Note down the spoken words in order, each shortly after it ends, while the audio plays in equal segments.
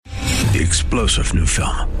The explosive new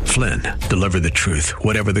film, Flynn, deliver the truth,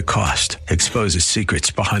 whatever the cost, exposes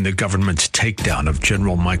secrets behind the government's takedown of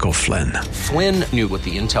General Michael Flynn. Flynn knew what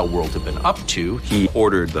the intel world had been up to. He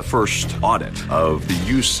ordered the first audit of the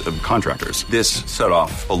use of contractors. This set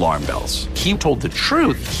off alarm bells. He told the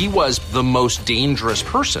truth. He was the most dangerous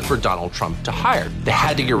person for Donald Trump to hire. They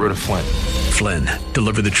had to get rid of Flynn. Flynn,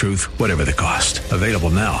 deliver the truth, whatever the cost. Available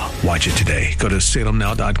now. Watch it today. Go to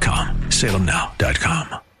salemnow.com.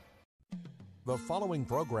 salemnow.com. The following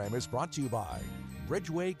program is brought to you by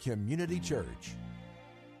Bridgeway Community Church.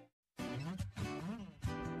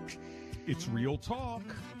 It's Real Talk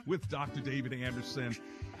with Dr. David Anderson.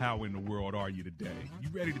 How in the world are you today? You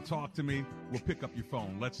ready to talk to me? Well, pick up your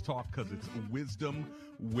phone. Let's talk because it's Wisdom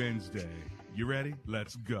Wednesday. You ready?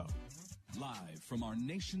 Let's go. Live from our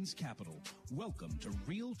nation's capital, welcome to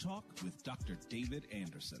Real Talk with Dr. David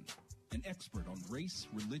Anderson. An expert on race,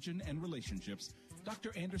 religion, and relationships,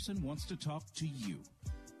 Dr. Anderson wants to talk to you.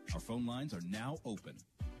 Our phone lines are now open.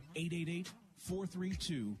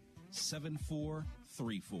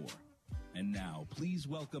 888-432-7434. And now, please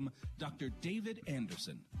welcome Dr. David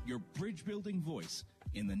Anderson, your bridge-building voice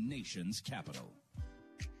in the nation's capital.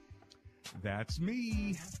 That's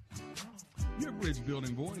me. Your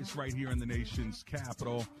bridge-building voice right here in the nation's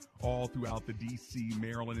capital, all throughout the D.C.,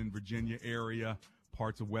 Maryland, and Virginia area,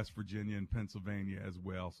 parts of West Virginia and Pennsylvania as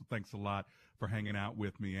well. So thanks a lot for hanging out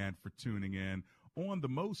with me and for tuning in on the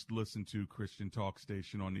most listened to Christian talk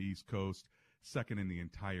station on the East Coast, second in the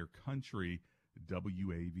entire country,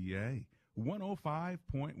 WAVA,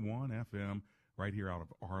 105.1 FM, right here out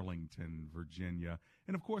of Arlington, Virginia.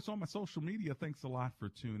 And, of course, on my social media, thanks a lot for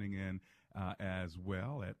tuning in as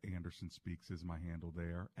well. At Anderson Speaks is my handle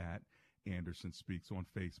there, at Anderson Speaks on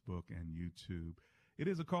Facebook and YouTube. It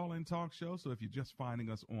is a call-in talk show, so if you're just finding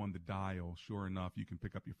us on the dial, sure enough, you can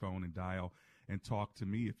pick up your phone and dial and talk to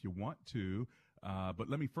me if you want to. But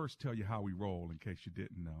let me first tell you how we roll in case you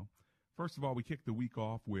didn't know. First of all, we kick the week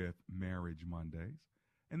off with Marriage Mondays,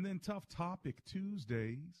 and then Tough Topic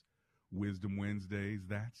Tuesdays, Wisdom Wednesdays,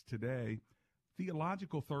 that's today,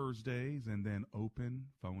 Theological Thursdays, and then Open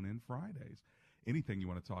Phone-In Fridays. Anything you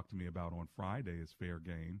want to talk to me about on Friday is fair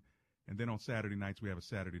game. And then on Saturday nights, we have a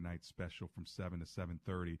Saturday night special from 7 to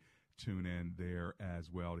 7:30. Tune in there as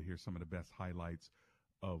well to hear some of the best highlights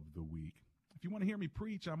of the week. If you want to hear me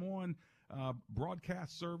preach, I'm on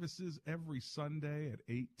broadcast services every Sunday at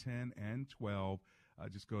 8, 10, and 12.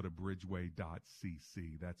 Just go to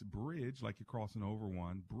bridgeway.cc. That's bridge, like you're crossing over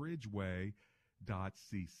one, bridgeway.cc,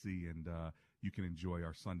 and you can enjoy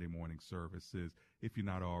our Sunday morning services. If you're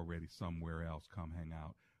not already somewhere else, come hang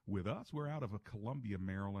out with us. We're out of Columbia,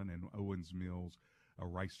 Maryland, and Owens Mills,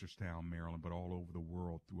 Reisterstown, Maryland, but all over the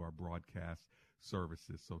world through our broadcast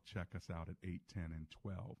services. So check us out at 8, 10, and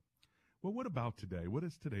 12. Well, what about today? What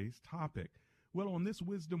is today's topic? Well, on this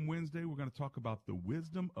Wisdom Wednesday, we're going to talk about the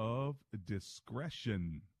wisdom of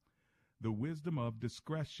discretion. The wisdom of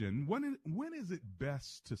discretion. When is it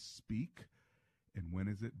best to speak, and when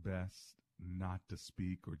is it best not to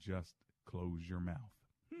speak or just close your mouth?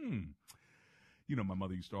 You know, my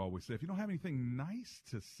mother used to always say, if you don't have anything nice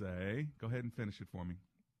to say, go ahead and finish it for me.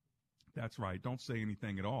 That's right. Don't say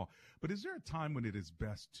anything at all. But is there a time when it is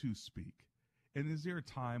best to speak? And is there a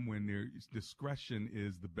time when discretion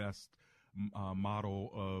is the best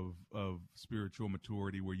model of spiritual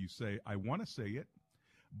maturity, where you say, I want to say it,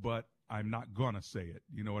 but I'm not going to say it.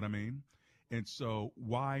 You know what I mean? And so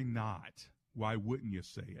why not? Why wouldn't you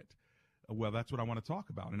say it? Well, that's what I want to talk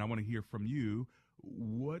about. And I want to hear from you.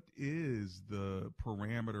 What is the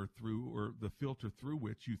parameter through, or the filter through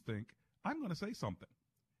which you think, I'm going to say something,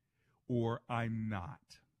 or I'm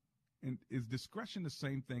not? And is discretion the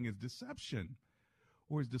same thing as deception?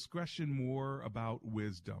 Or is discretion more about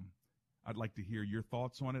wisdom? I'd like to hear your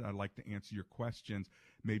thoughts on it. I'd like to answer your questions.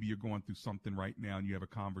 Maybe you're going through something right now and you have a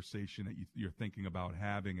conversation that you're thinking about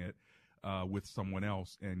having it with someone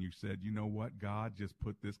else, and you said, you know what, God just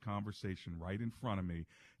put this conversation right in front of me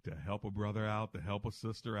to help a brother out, to help a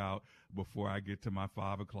sister out before I get to my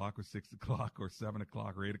 5 o'clock or 6 o'clock or 7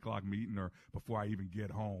 o'clock or 8 o'clock meeting, or before I even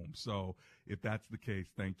get home. So if that's the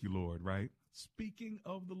case, thank you, Lord, right? Speaking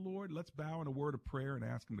of the Lord, let's bow in a word of prayer and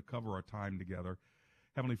ask him to cover our time together.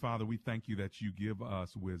 Heavenly Father, we thank you that you give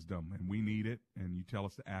us wisdom, and we need it, and you tell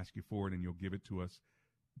us to ask you for it, and you'll give it to us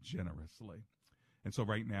generously. And so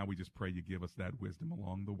right now, we just pray you give us that wisdom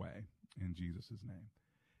along the way. In Jesus' name,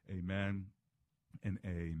 amen and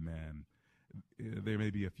amen. There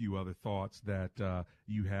may be a few other thoughts that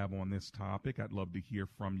you have on this topic. I'd love to hear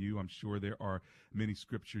from you. I'm sure there are many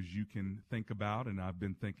scriptures you can think about, and I've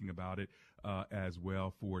been thinking about it as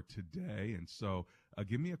well for today. And so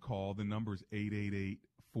give me a call. The number is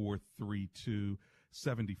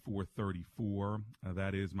 888-432-7434.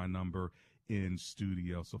 That is my number in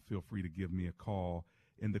studio, so feel free to give me a call.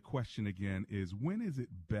 And the question again is, when is it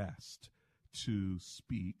best to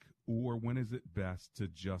speak, or when is it best to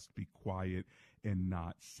just be quiet and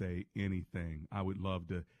not say anything? I would love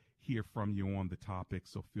to hear from you on the topic,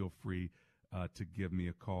 so feel free to give me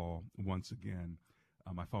a call. Once again,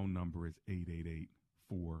 my phone number is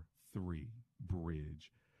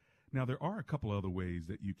 888-43-BRIDGE. Now, there are a couple other ways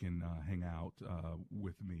that you can hang out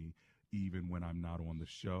with me even when I'm not on the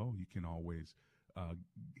show. You can always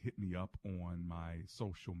hit me up on my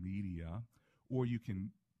social media, or you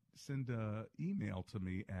can send an email to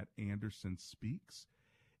me at Anderson Speaks.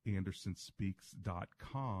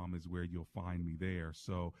 AndersonSpeaks.com is where you'll find me there.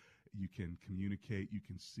 So you can communicate, you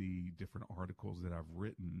can see different articles that I've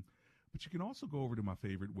written, but you can also go over to my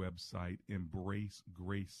favorite website,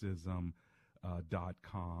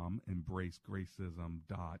 EmbraceGracism.com,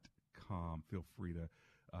 EmbraceGracism.com. Feel free to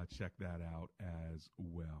check that out as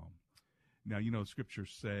well. Now, you know,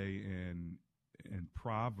 scriptures say in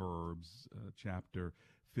Proverbs chapter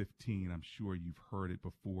 15, I'm sure you've heard it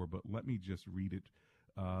before, but let me just read it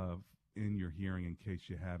in your hearing in case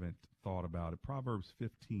you haven't thought about it. Proverbs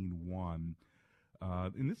 15:1,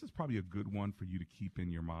 and this is probably a good one for you to keep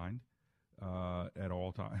in your mind at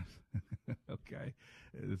all times. Okay,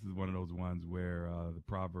 this is one of those ones where the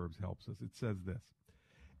Proverbs helps us. It says this: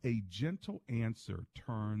 a gentle answer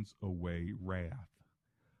turns away wrath,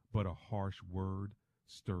 but a harsh word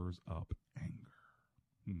stirs up anger.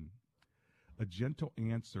 A gentle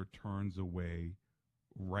answer turns away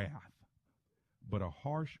wrath, but a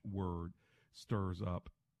harsh word stirs up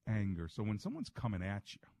anger. So when someone's coming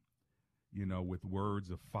at you, you know, with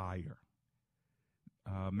words of fire,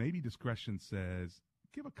 maybe discretion says,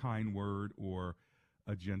 give a kind word or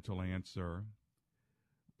a gentle answer.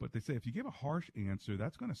 But they say if you give a harsh answer,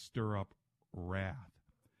 that's going to stir up wrath.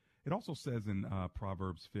 It also says in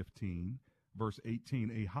Proverbs 15, verse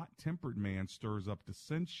 18, a hot-tempered man stirs up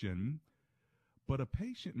dissension, but a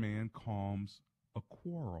patient man calms a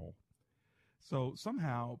quarrel. So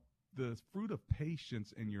somehow the fruit of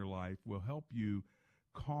patience in your life will help you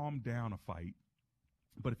calm down a fight.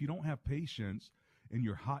 But if you don't have patience and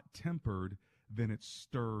you're hot-tempered, then it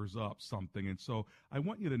stirs up something. And so I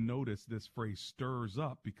want you to notice this phrase stirs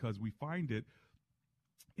up, because we find it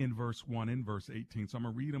in verse 1 and verse 18. So I'm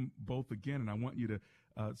going to read them both again, and I want you to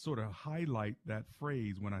sort of highlight that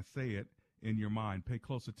phrase when I say it in your mind. Pay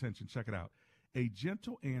close attention. Check it out. A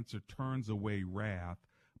gentle answer turns away wrath,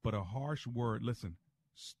 but a harsh word, listen,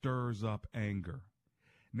 stirs up anger.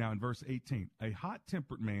 Now in verse 18, a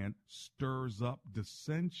hot-tempered man stirs up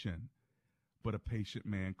dissension, but a patient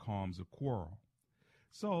man calms a quarrel.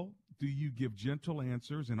 So do you give gentle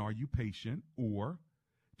answers and are you patient, or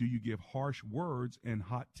do you give harsh words and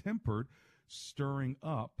hot-tempered, stirring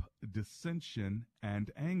up dissension and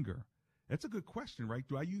anger? That's a good question, right?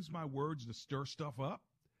 Do I use my words to stir stuff up?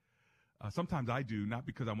 Sometimes I do, not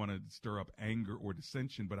because I want to stir up anger or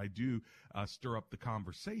dissension, but I do stir up the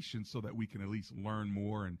conversation so that we can at least learn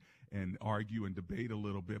more and argue and debate a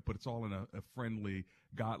little bit, but it's all in a friendly,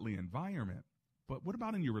 godly environment. But what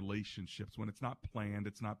about in your relationships when it's not planned,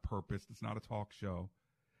 it's not purposed, it's not a talk show,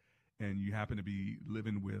 and you happen to be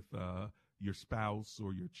living with your spouse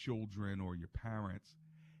or your children or your parents,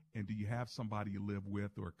 and do you have somebody you live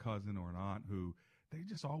with, or a cousin or an aunt, who they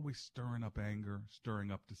just always stirring up anger,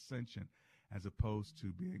 stirring up dissension, as opposed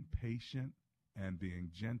to being patient and being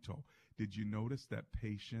gentle? Did you notice that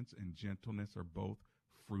patience and gentleness are both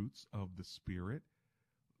fruits of the Spirit?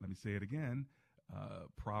 Let me say it again.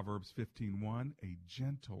 Proverbs 15:1, a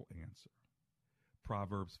gentle answer.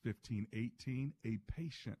 Proverbs 15:18, a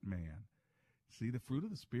patient man. See, the fruit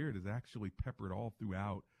of the Spirit is actually peppered all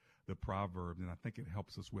throughout the Proverbs, and I think it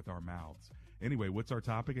helps us with our mouths. Anyway, what's our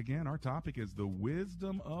topic again? Our topic is the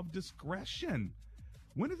wisdom of discretion.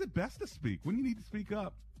 When is it best to speak? When do you need to speak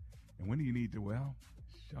up? And when do you need to, well,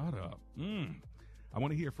 shut up? I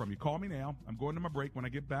want to hear from you. Call me now. I'm going to my break. When I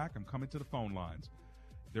get back, I'm coming to the phone lines.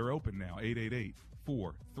 They're open now,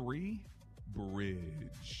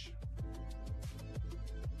 888-43-BRIDGE.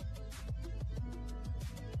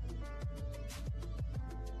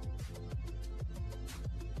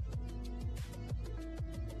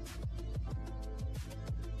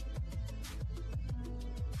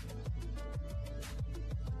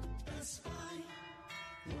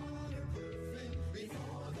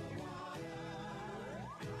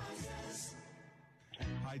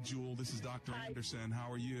 Hi, Jewel. This is Dr. Anderson. How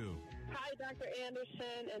are you? Hi, Dr.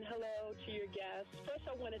 Anderson, and hello to your guests. First,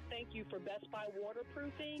 I want to thank you for Best Buy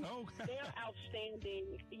waterproofing. Oh. They are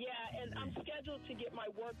outstanding. Yeah, and I'm scheduled to get my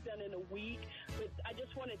work done in a week, but I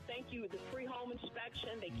just want to thank you. The free home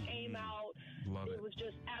inspection, they came out. Love it. It was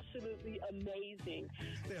just absolutely amazing.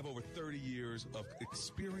 They have over 30 years of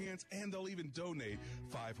experience, and they'll even donate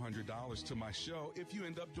 $500 to my show if you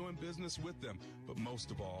end up doing business with them. But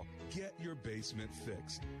most of all, get your basement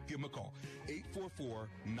fixed. Give them a call,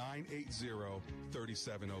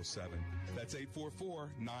 844-980-3707. That's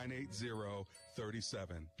 844-980-3707.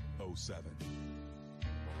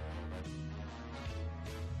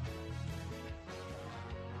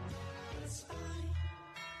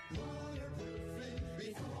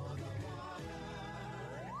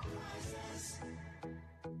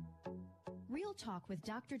 Real Talk with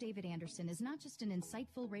Dr. David Anderson is not just an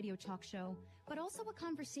insightful radio talk show, but also a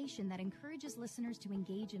conversation that encourages listeners to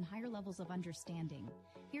engage in higher levels of understanding.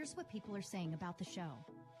 Here's what people are saying about the show.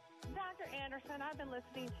 Dr. Anderson, I've been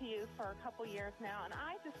listening to you for a couple years now, and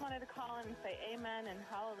I just wanted to call in and say amen and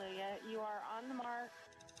hallelujah. You are on the mark.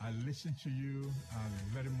 I listen to you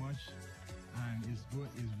very much, and it's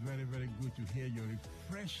very, very good to hear your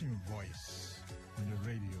refreshing voice on the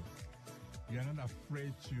radio. You're not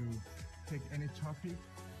afraid to take any topic.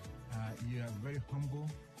 You are very humble,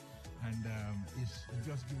 and it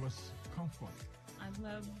just gives us comfort. I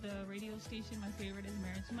love the radio station. My favorite is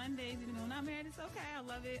Marriage Mondays. Even though I'm not married, it's okay. I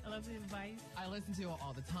love it. I love the advice. I listen to it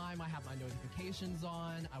all the time. I have my notifications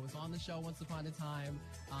on. I was on the show once upon a time.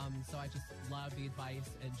 So I just love the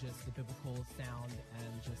advice and just the biblical sound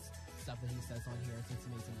and just stuff that he says on here. So it's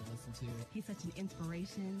amazing to listen to. He's such an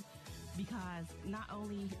inspiration because not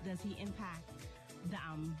only does he impact the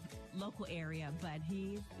local area, but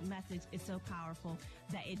his message is so powerful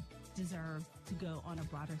that it deserves to go on a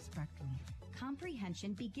broader spectrum.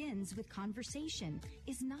 Comprehension begins with conversation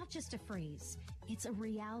is not just a phrase, it's a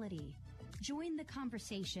reality. Join the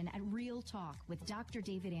conversation at Real Talk with Dr.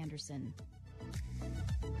 David Anderson.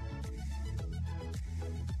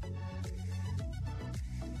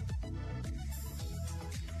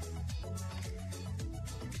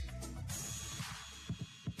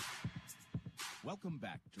 Welcome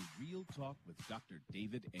back to Real Talk with Dr.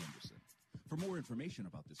 David Anderson. For more information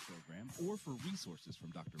about this program or for resources from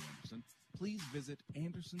Dr. Anderson, please visit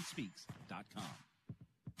andersonspeaks.com.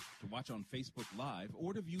 To watch on Facebook Live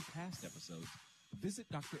or to view past episodes, visit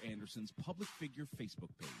Dr. Anderson's public figure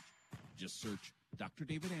Facebook page. Just search Dr.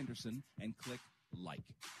 David Anderson and click like.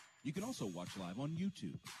 You can also watch live on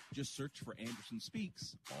YouTube. Just search for Anderson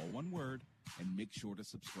Speaks, all one word, and make sure to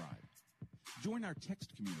subscribe. Join our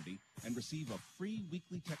text community and receive a free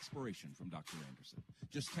weekly textpiration from Dr. Anderson.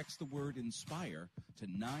 Just text the word INSPIRE to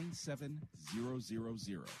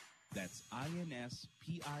 97000. That's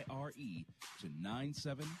INSPIRE to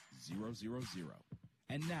 97000.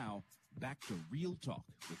 And now, back to Real Talk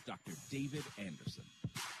with Dr. David Anderson.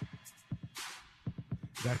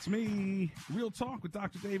 That's me. Real Talk with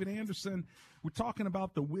Dr. David Anderson. We're talking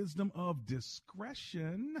about the wisdom of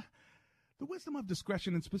discretion. The wisdom of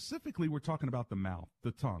discretion, and specifically we're talking about the mouth, the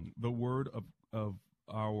tongue, the word of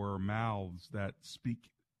our mouths that speak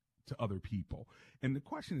to other people. And the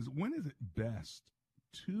question is, when is it best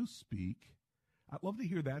to speak? I'd love to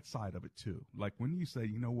hear that side of it too. Like when you say,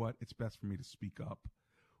 you know what, it's best for me to speak up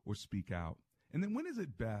or speak out. And then when is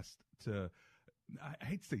it best to, I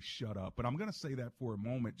hate to say shut up, but I'm going to say that for a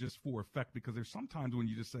moment just for effect, because there's sometimes when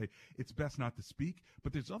you just say it's best not to speak,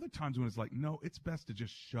 but there's other times when it's like, no, it's best to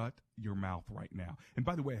just shut your mouth right now. And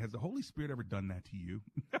by the way, has the Holy Spirit ever done that to you?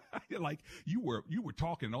 Like you were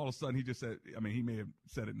talking and all of a sudden he just said, I mean, he may have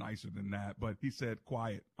said it nicer than that, but he said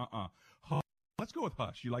quiet, hush. Let's go with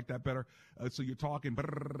hush. You like that better? So you're talking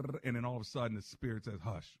and then all of a sudden the Spirit says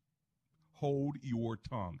hush, hold your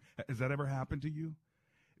tongue. Has that ever happened to you?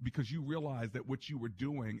 Because you realize that what you were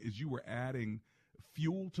doing is you were adding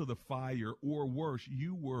fuel to the fire, or worse,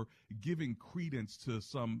 you were giving credence to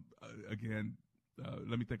some,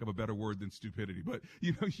 let me think of a better word than stupidity, but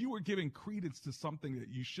you were giving credence to something that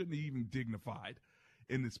you shouldn't have even dignified.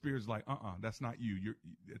 And the Spirit's like, that's not you.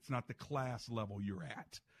 It's not the class level you're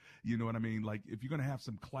at. You know what I mean? Like if you're going to have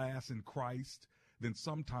some class in Christ, then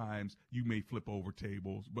sometimes you may flip over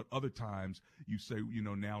tables, but other times you say,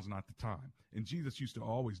 now's not the time. And Jesus used to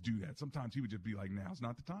always do that. Sometimes he would just be like, now's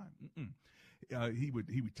not the time. He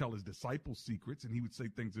would tell his disciples secrets, and he would say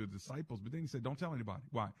things to the disciples, but then he said, don't tell anybody.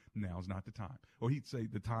 Why? Now's not the time. Or he'd say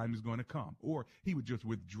the time is going to come. Or he would just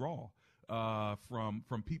withdraw from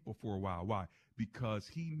people for a while. Why? Because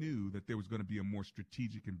he knew that there was going to be a more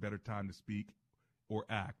strategic and better time to speak or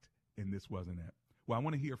act, and this wasn't it. Well, I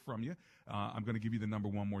want to hear from you. I'm going to give you the number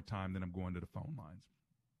one more time, then I'm going to the phone lines.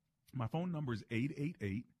 My phone number is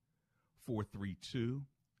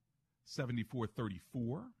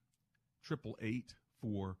 888-432-7434,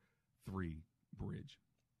 888-43-BRIDGE.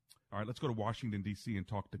 All right, let's go to Washington, D.C. and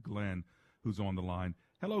talk to Glenn, who's on the line.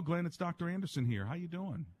 Hello, Glenn. It's Dr. Anderson here. How you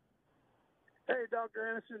doing? Hey, Dr.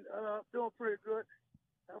 Anderson. Doing pretty good.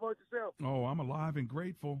 How about yourself? Oh, I'm alive and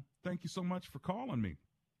grateful. Thank you so much for calling me.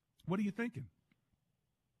 What are you thinking?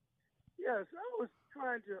 Yes, I was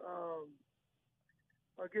trying to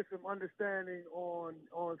get some understanding on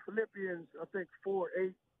Philippians, I think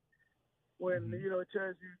 4:8, when, it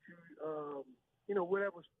tells you to,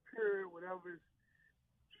 whatever's pure, whatever's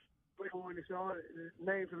when it's on, it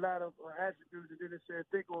names a lot of attributes, and then it said,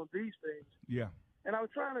 think on these things. Yeah. And I was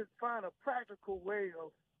trying to find a practical way of,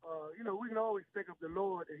 we can always think of the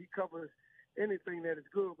Lord and he covers anything that is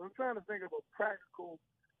good, but I'm trying to think of a practical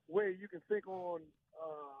way you can think on,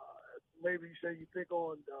 maybe you say you think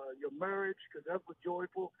on your marriage, because that's what's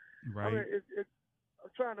joyful. Right. I mean, I'm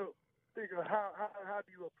trying to think of how do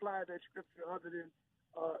you apply that scripture other than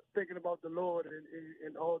thinking about the Lord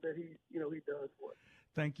and all that he does for us.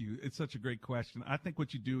 Thank you. It's such a great question. I think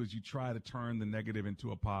what you do is you try to turn the negative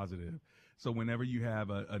into a positive. So whenever you have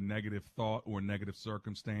a negative thought or a negative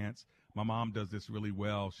circumstance, my mom does this really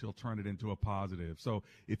well. She'll turn it into a positive. So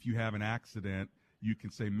if you have an accident, you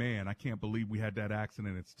can say, man, I can't believe we had that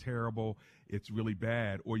accident. It's terrible. It's really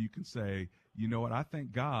bad. Or you can say, you know what? I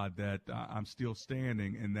thank God that I'm still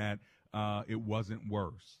standing and that it wasn't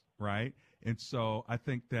worse. Right. And so I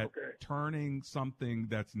think that turning something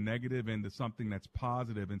that's negative into something that's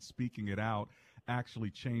positive and speaking it out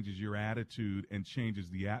actually changes your attitude and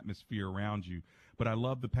changes the atmosphere around you. But I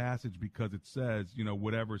love the passage because it says,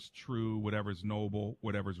 whatever's true, whatever's noble,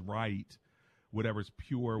 whatever's right, whatever's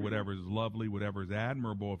pure, whatever's lovely, whatever's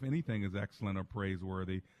admirable, if anything is excellent or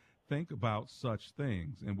praiseworthy, think about such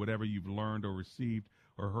things. And whatever you've learned or received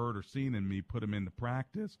or heard or seen in me, put them into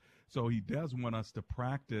practice. So he does want us to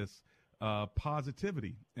practice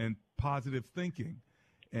positivity and positive thinking.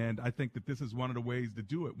 And I think that this is one of the ways to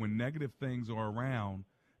do it. When negative things are around,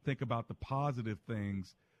 think about the positive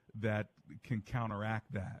things that can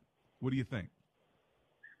counteract that. What do you think?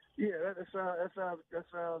 Yeah, that sounds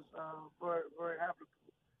very, very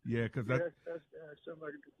applicable. Yeah, because that's something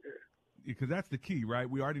I can do. Because that's the key, right?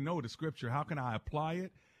 We already know the scripture. How can I apply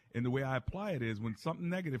it? And the way I apply it is when something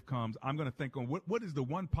negative comes, I'm going to think on what is the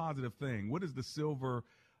one positive thing? What is the silver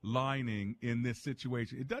lining in this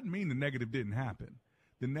situation? It doesn't mean the negative didn't happen.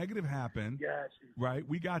 The negative happened, right?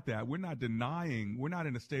 We got that. We're not denying. We're not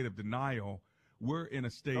in a state of denial. We're in a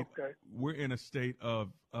state. We're in a state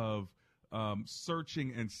of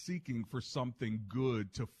searching and seeking for something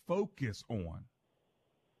good to focus on.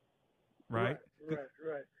 Right.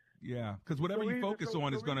 Right. Yeah, because whatever you focus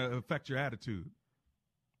on is going to affect your attitude.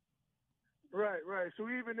 Right. So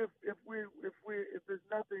even if there's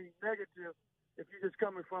nothing negative, if you're just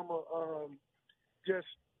coming from just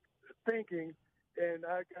thinking, and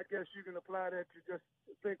I guess you can apply that to just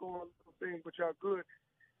think on things which are good,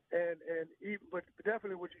 but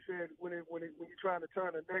definitely what you said when you're trying to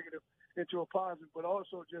turn a negative into a positive, but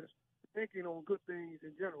also just thinking on good things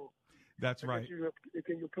in general. That's right.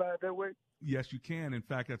 Can you apply it that way? Yes, you can. In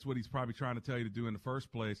fact, that's what he's probably trying to tell you to do in the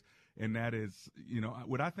first place. And that is,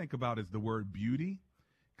 what I think about is the word beauty.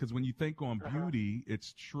 Because when you think on beauty,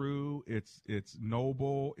 it's true, it's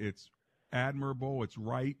noble, it's admirable, it's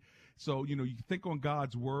right. So, you think on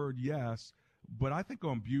God's word, yes. But I think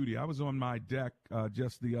on beauty. I was on my deck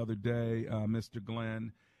just the other day, Mr.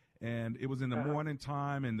 Glenn, and it was in the morning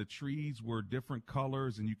time, and the trees were different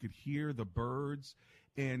colors, and you could hear the birds.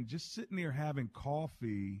 And just sitting there having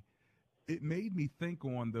coffee, it made me think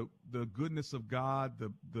on the goodness of God,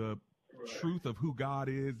 the truth of who God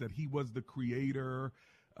is, that he was the creator,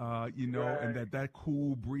 and that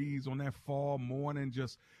cool breeze on that fall morning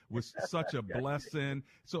just was such a blessing.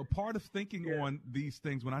 So part of thinking on these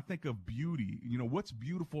things, when I think of beauty, what's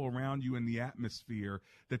beautiful around you in the atmosphere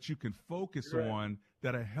that you can focus on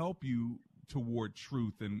that'll help you toward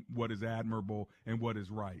truth and what is admirable and what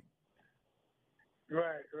is right.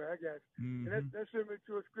 Right, I got you. Mm-hmm. And that's similar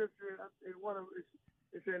to a scripture.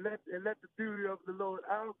 It said, let the beauty of the Lord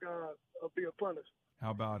our God be upon us.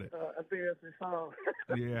 How about it? I think that's the song.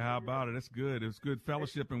 Yeah, how about it? That's good. It's good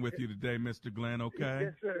fellowshipping with you today, Mr. Glenn, okay?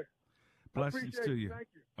 Yes, sir. Blessings to you. Thank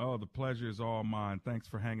you. Oh, the pleasure is all mine. Thanks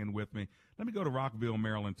for hanging with me. Let me go to Rockville,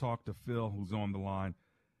 Maryland, talk to Phil, who's on the line.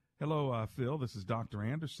 Hello, Phil. This is Dr.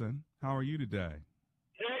 Anderson. How are you today?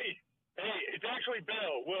 Hey, it's actually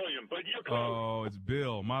Bill William, but you're close. Oh, it's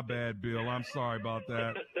Bill. My bad, Bill. I'm sorry about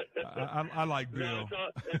that. I like Bill. No,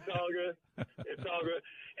 it's all good. It's all good.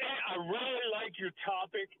 And I really like your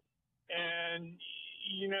topic, and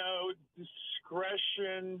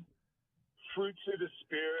discretion, fruits of the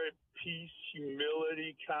Spirit, peace,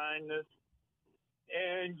 humility, kindness.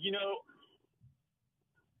 And,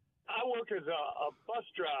 I work as a bus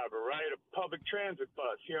driver, right? A public transit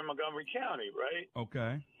bus here in Montgomery County, right?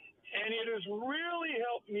 Okay. And it has really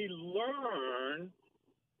helped me learn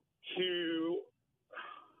to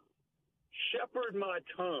shepherd my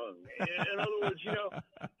tongue. In other words,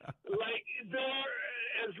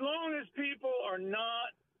 as long as people are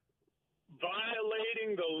not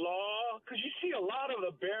violating the law, because you see a lot of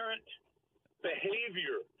aberrant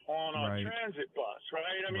behavior on a transit bus,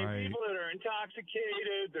 right? I mean, people that are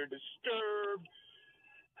intoxicated, they're disturbed,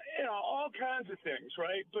 all kinds of things,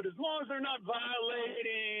 right? But as long as they're not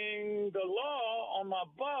violating the law on my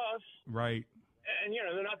bus, right, and,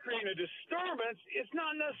 they're not creating a disturbance, it's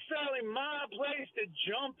not necessarily my place to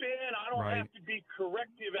jump in. I don't have to be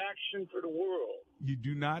corrective action for the world. You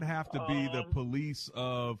do not have to be the police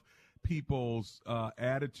of people's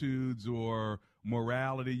attitudes or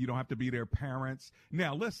morality. You don't have to be their parents.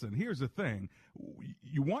 Now, listen, here's the thing.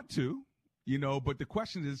 You want to, but the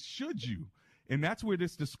question is, should you? And that's where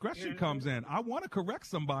this discretion comes in. I want to correct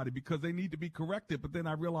somebody because they need to be corrected, but then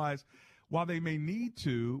I realize while they may need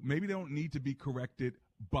to, maybe they don't need to be corrected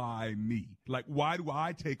by me. Like, why do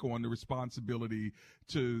I take on the responsibility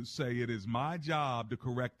to say it is my job to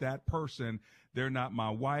correct that person? They're not my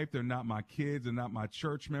wife. They're not my kids. They're not my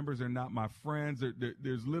church members. They're not my friends.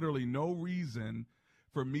 There's literally no reason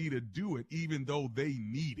for me to do it, even though they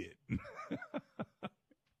need it.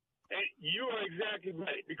 And you are exactly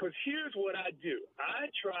right, because here's what I do. I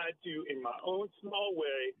try to, in my own small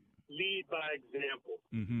way, lead by example.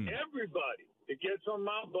 Mm-hmm. Everybody that gets on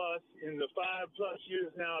my bus in the 5+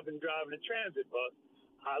 years now I've been driving a transit bus,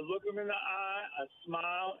 I look them in the eye, I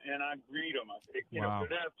smile, and I greet them. I say,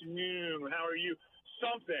 good afternoon, how are you?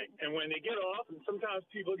 Something. And when they get off, and sometimes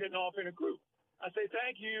people are getting off in a group, I say,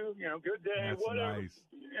 thank you, good day, That's whatever. Nice.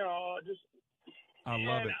 I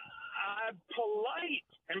love it. I'm polite.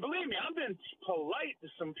 And believe me, I've been polite to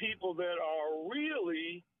some people that are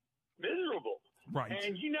really miserable. Right.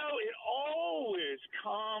 And, it always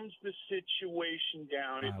calms the situation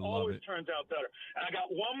down. It always turns out better. And I got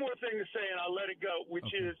one more thing to say, and I'll let it go, which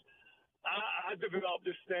is I developed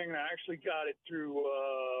this thing, and I actually got it through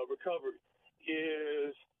recovery,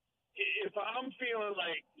 is if I'm feeling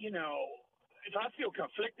like, if I feel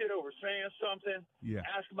conflicted over saying something,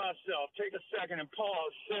 ask myself, take a second and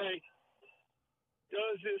pause, say,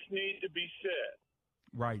 does this need to be said?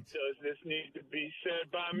 Right. Does this need to be said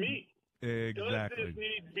by me? Exactly. Does this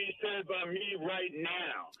need to be said by me right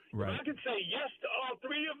now? Right. If I can say yes to all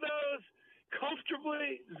three of those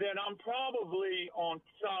comfortably, then I'm probably on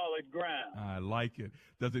solid ground. I like it.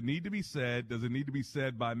 Does it need to be said? Does it need to be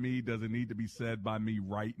said by me? Does it need to be said by me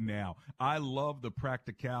right now? I love the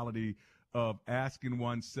practicality of asking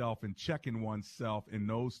oneself and checking oneself in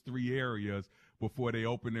those three areas before they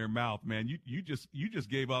open their mouth. Man, you just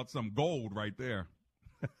gave out some gold right there.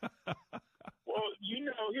 Well,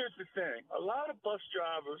 here's the thing. A lot of bus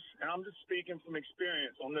drivers, and I'm just speaking from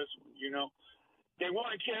experience on this one, they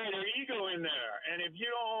want to carry their ego in there. And if you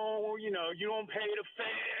don't pay the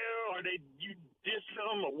fare or you diss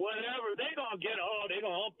them or whatever, they're going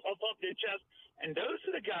to puff up their chest. And those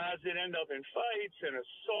are the guys that end up in fights and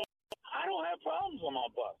assault. I don't have problems on my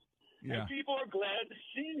bus. Yeah. And people are glad to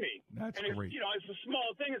see me. That's great. It's a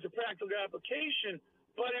small thing. It's a practical application,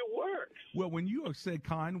 but it works. Well, when you say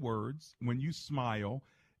kind words, when you smile,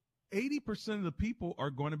 80% of the people are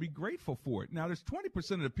going to be grateful for it. Now, there's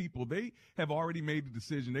 20% of the people, they have already made the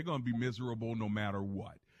decision they're going to be miserable no matter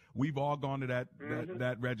what. We've all gone to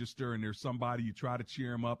that register, and there's somebody, you try to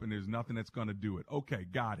cheer them up, and there's nothing that's going to do it. Okay,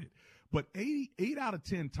 got it. But 8 out of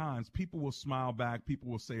 10 times, people will smile back. People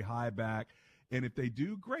will say hi back. And if they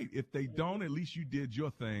do, great. If they don't, at least you did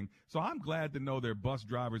your thing. So I'm glad to know there are bus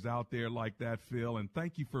drivers out there like that, Phil. And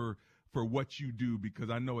thank you for what you do, because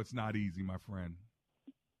I know it's not easy, my friend.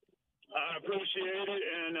 I appreciate it,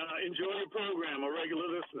 and enjoy your program, a regular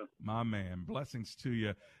listener. My man, blessings to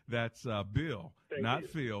you. That's Bill, not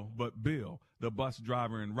Phil, but Bill, the bus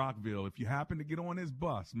driver in Rockville. If you happen to get on his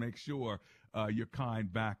bus, make sure you're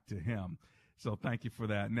kind back to him. So thank you for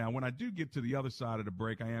that. Now, when I do get to the other side of the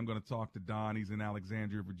break, I am going to talk to Don. He's in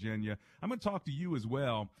Alexandria, Virginia. I'm going to talk to you as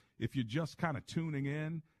well. If you're just kind of tuning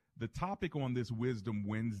in, the topic on this Wisdom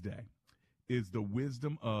Wednesday is the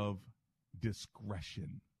wisdom of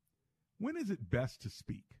discretion. When is it best to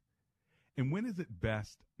speak? And when is it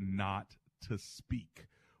best not to speak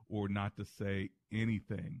or not to say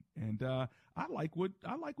anything? And I like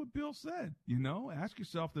what Bill said. Ask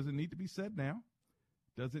yourself, does it need to be said now?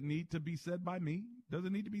 Does it need to be said by me? Does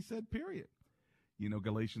it need to be said, period?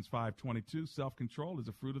 Galatians 5:22, self-control is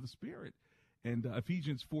a fruit of the Spirit. And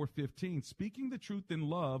Ephesians 4:15, speaking the truth in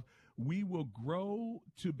love, we will grow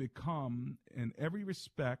to become, in every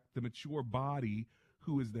respect, the mature body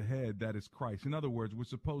who is the head, that is Christ. In other words, we're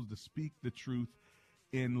supposed to speak the truth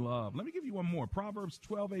in love. Let me give you one more. Proverbs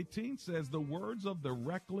 12:18 says, the words of the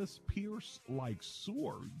reckless pierce like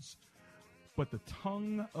swords, but the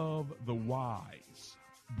tongue of the wise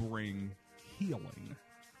bring healing.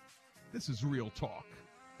 This is Real Talk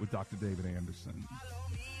with Dr. David Anderson. Follow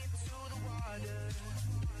me to the water.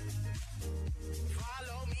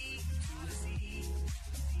 Follow me to the sea.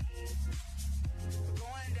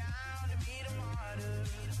 Going down to meet a martyr.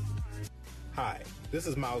 Hi, this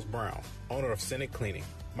is Miles Brown, owner of Senate Cleaning.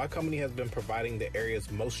 My company has been providing the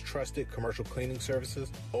area's most trusted commercial cleaning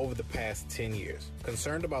services over the past 10 years.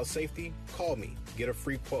 Concerned about safety? Call me. Get a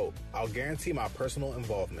free quote. I'll guarantee my personal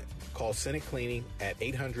involvement. Call Senate Cleaning at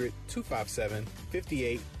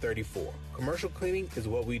 800-257-5834. Commercial cleaning is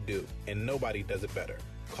what we do, and nobody does it better.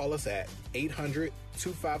 Call us at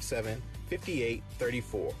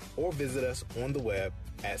 800-257-5834 or visit us on the web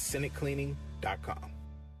at senatecleaning.com.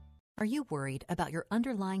 Are you worried about your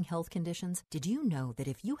underlying health conditions? Did you know that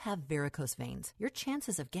if you have varicose veins, your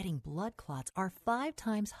chances of getting blood clots are 5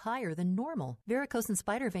 times higher than normal? Varicose and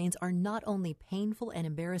spider veins are not only painful and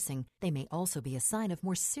embarrassing, they may also be a sign of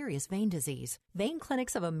more serious vein disease. Vein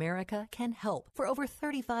Clinics of America can help. For over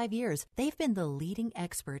 35 years, they've been the leading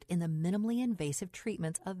expert in the minimally invasive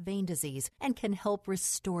treatments of vein disease and can help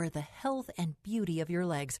restore the health and beauty of your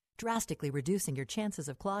legs, drastically reducing your chances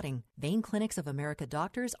of clotting. Vein Clinics of America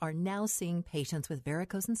doctors are now seeing patients with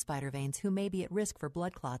varicose and spider veins who may be at risk for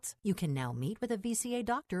blood clots. You can now meet with a VCA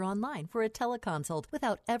doctor online for a teleconsult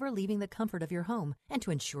without ever leaving the comfort of your home. And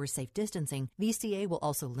to ensure safe distancing, VCA will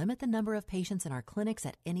also limit the number of patients in our clinics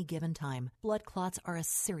at any given time. Blood clots are a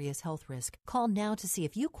serious health risk. Call now to see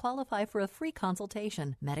if you qualify for a free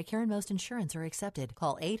consultation. Medicare and most insurance are accepted.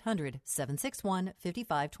 Call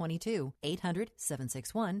 800-761-5522.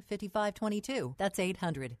 800-761-5522. That's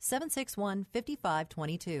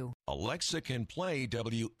 800-761-5522. Alexa can play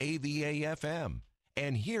WAVA-FM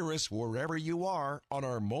and hear us wherever you are on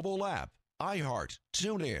our mobile app, iHeart,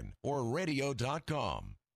 TuneIn, or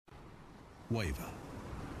radio.com. WAVA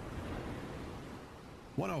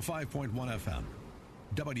 105.1 FM,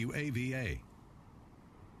 WAVA.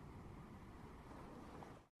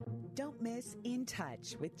 Don't miss In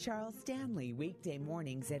Touch with Charles Stanley, weekday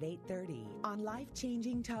mornings at 8:30 on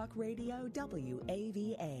Life-Changing Talk Radio,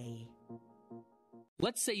 WAVA.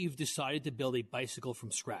 Let's say you've decided to build a bicycle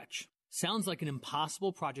from scratch. Sounds like an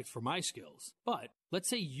impossible project for my skills, but let's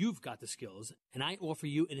say you've got the skills and I offer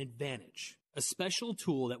you an advantage, a special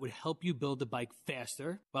tool that would help you build the bike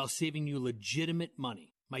faster while saving you legitimate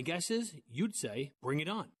money. My guess is you'd say, bring it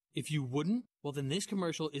on. If you wouldn't, well then this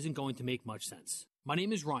commercial isn't going to make much sense. My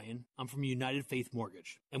name is Ryan. I'm from United Faith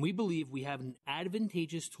Mortgage, and we believe we have an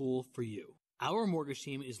advantageous tool for you. Our mortgage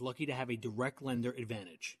team is lucky to have a direct lender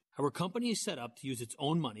advantage. Our company is set up to use its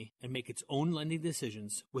own money and make its own lending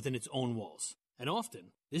decisions within its own walls. And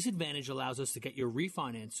often, this advantage allows us to get your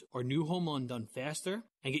refinance or new home loan done faster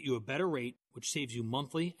and get you a better rate, which saves you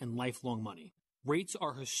monthly and lifelong money. Rates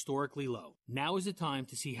are historically low. Now is the time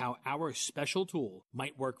to see how our special tool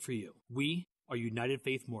might work for you. We are United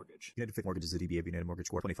Faith Mortgage. United Faith Mortgage is a DBA of United Mortgage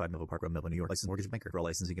Corp. 25 Melville Park Road, Melville, New York. Licensed mortgage banker. For all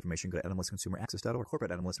licensing information, go to NMLSConsumerAccess.org.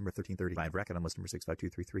 Corporate NMLS number 1335. RAC NMLS number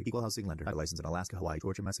 65233. Equal housing lender. Licensed in Alaska, Hawaii,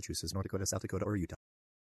 Georgia, Massachusetts, North Dakota, South Dakota, or Utah.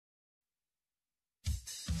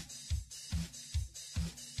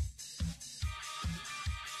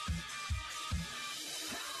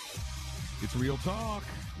 It's Real Talk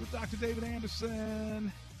with Dr. David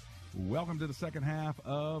Anderson. Welcome to the second half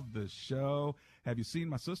of the show. Have you seen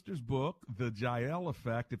my sister's book, The Jael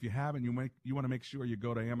Effect? If you haven't, you want to make sure you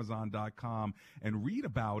go to Amazon.com and read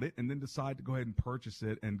about it and then decide to go ahead and purchase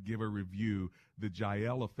it and give a review. The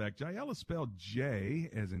Jael Effect. Jael is spelled J,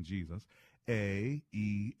 as in Jesus,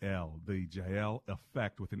 A-E-L. The Jael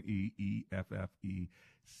Effect with an E,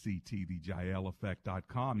 E-F-F-E-C-T. The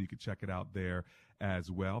JaelEffect.com. You can check it out there as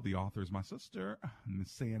well. The author is my sister, Miss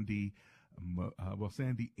Sandy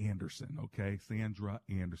Anderson, okay? Sandra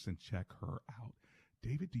Anderson. Check her out.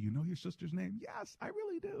 David, do you know your sister's name? Yes, I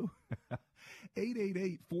really do.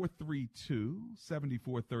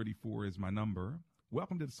 888-432-7434 is my number.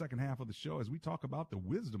 Welcome to the second half of the show as we talk about the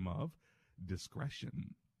wisdom of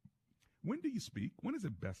discretion. When do you speak? When is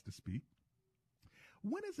it best to speak?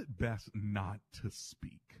 When is it best not to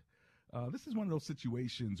speak? This is one of those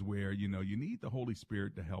situations where, you need the Holy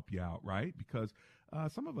Spirit to help you out, right? Because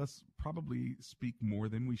some of us probably speak more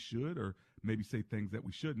than we should or maybe say things that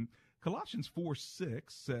we shouldn't. Colossians 4:6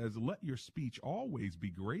 says, let your speech always be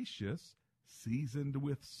gracious, seasoned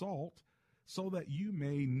with salt, so that you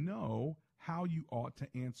may know how you ought to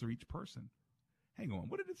answer each person. Hang on,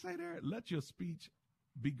 what did it say there? Let your speech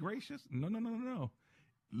be gracious? No.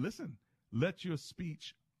 Listen, let your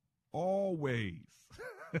speech always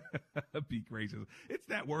be gracious. It's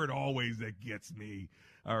that word always that gets me.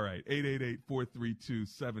 All right,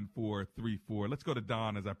 888-432-7434. Let's go to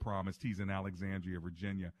Don, as I promised. He's in Alexandria,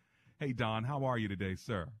 Virginia. Hey, Don, how are you today,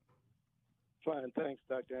 sir? Fine, thanks,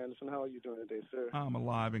 Dr. Anderson. How are you doing today, sir? I'm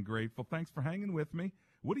alive and grateful. Thanks for hanging with me.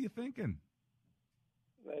 What are you thinking?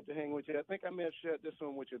 Glad to hang with you. I think I may have shared this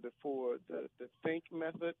one with you before, the think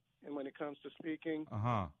method, and when it comes to speaking.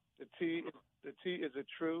 Uh-huh. The T, is it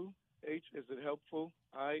true? H, is it helpful?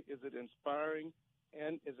 I, is it inspiring?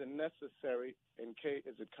 N, is it necessary? And K,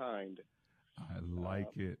 is it kind? I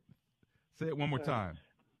like it. Say it one more time.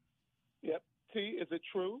 Yep. T, is it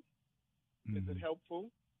true? Mm-hmm. Is it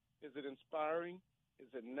helpful? Is it inspiring?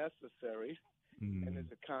 Is it necessary? Mm. And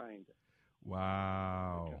is it kind?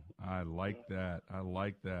 Wow. Okay. I like that.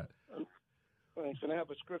 Thanks. And I have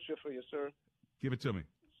a scripture for you, sir. Give it to me.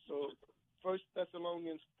 So, 1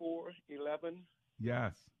 Thessalonians 4:11.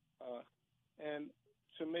 Yes. And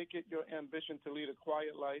to make it your ambition to lead a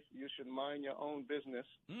quiet life, you should mind your own business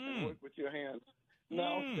and work with your hands.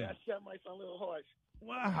 Now, that might sound a little harsh.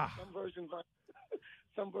 Wow.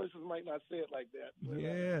 Some verses might not say it like that.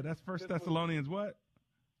 Yeah, that's 1 Thessalonians what?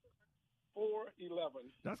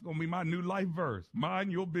 4:11. That's going to be my new life verse.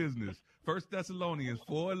 Mind your business. 1 Thessalonians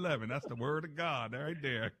 4:11. That's the word of God right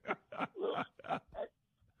there. Look,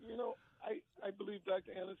 I believe,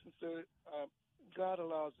 Dr. Anderson, sir, God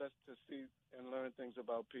allows us to see and learn things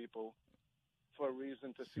about people for a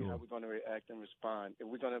reason, to see how we're going to react and respond. If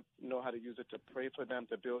we're going to know how to use it to pray for them,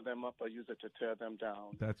 to build them up, or use it to tear them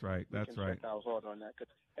down. That's right. We can check our heart on that,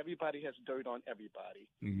 because everybody has dirt on everybody.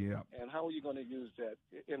 Yeah. And how are you going to use that?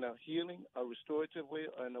 In a healing, a restorative way,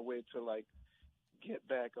 or in a way to, like, get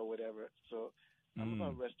back or whatever? So I'm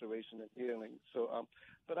about restoration and healing. So,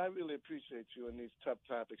 but I really appreciate you in these tough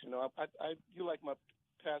topics. You like my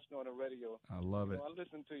pastor on the radio. I love it. I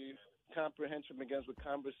listen to you. Comprehension begins with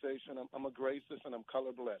conversation. I'm a gracist and I'm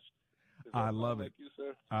color blessed. I love it. Thank you,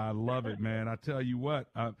 sir. I love it, man. I tell you what,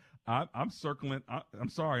 I'm circling. I'm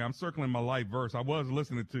sorry, I'm circling my life verse. I was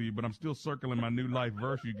listening to you, but I'm still circling my new life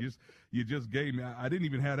verse. You just gave me. I didn't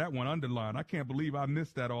even have that one underlined. I can't believe I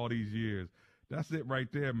missed that all these years. That's it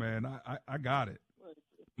right there, man. I got it.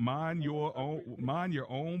 Mind your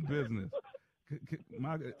own business.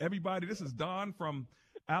 Everybody, this is Don from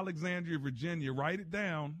Alexandria, Virginia. Write it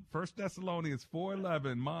down. 1 Thessalonians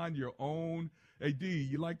 4:11. Mind your own. Hey, D,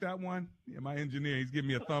 you like that one? Yeah, my engineer, he's giving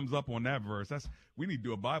me a thumbs up on that verse. We need to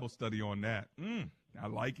do a Bible study on that. I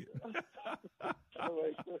like it. All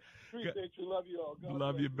right. Appreciate you. Love you all.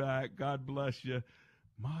 Love you back. God bless you.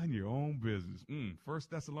 Mind your own business. 1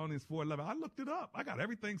 Thessalonians 4:11. I looked it up. I got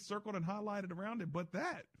everything circled and highlighted around it, but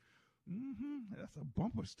that. That's a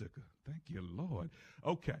bumper sticker. Thank you, Lord.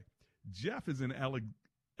 Okay. Jeff is in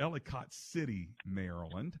Ellicott City,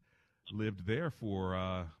 Maryland. Lived there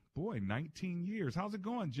for, 19 years. How's it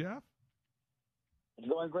going, Jeff? It's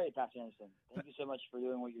going great, Dr. Anderson. Thank you so much for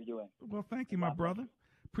doing what you're doing. Well, thank you, my brother.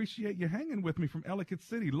 Appreciate you hanging with me from Ellicott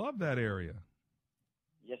City. Love that area.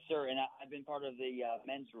 Yes, sir. And I've been part of the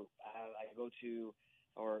men's group. I go to,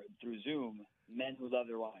 or through Zoom, Men Who Love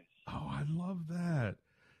Their Wives. Oh, I love that.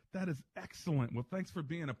 That is excellent. Well, thanks for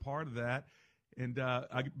being a part of that. And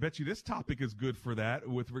I bet you this topic is good for that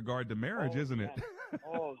with regard to marriage, isn't it?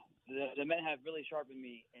 The men have really sharpened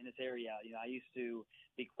me in this area. I used to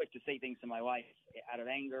be quick to say things to my wife out of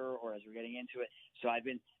anger or as we're getting into it. So I've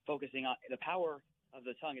been focusing on the power of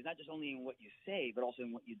the tongue is not just only in what you say, but also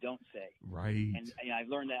in what you don't say. Right. And I've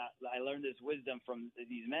learned that. I learned this wisdom from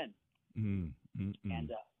these men. And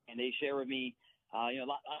they share with me,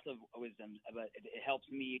 lots of wisdom, but it helps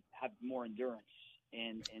me have more endurance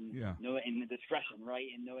and knowing the discretion, right?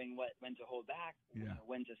 And knowing when to hold back,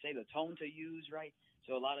 when to say, the tone to use, right?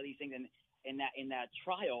 So a lot of these things, and in that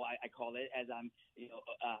trial, I call it, as I'm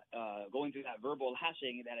going through that verbal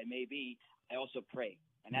hashing that I may be, I also pray,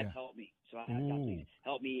 and that's helped me. So that's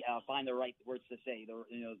helped me find the right words to say,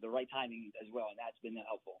 the right timing as well, and that's been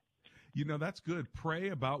helpful. That's good. Pray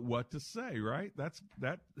about what to say, right?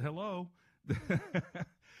 Hello.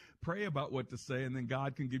 Pray about what to say, and then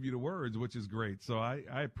God can give you the words, which is great. So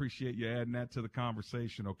I appreciate you adding that to the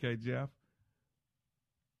conversation. Okay, Jeff?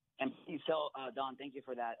 And please tell Don, thank you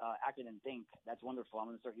for that acronym THINK. That's wonderful. I'm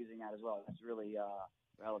going to start using that as well. That's really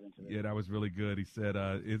relevant to this. Yeah, that was really good. He said,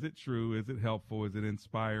 is it true? Is it helpful? Is it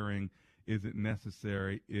inspiring? Is it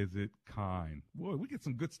necessary? Is it kind? Boy, we get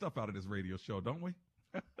some good stuff out of this radio show, don't we?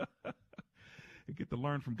 You get to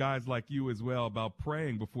learn from guys like you as well about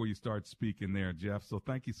praying before you start speaking there, Jeff. So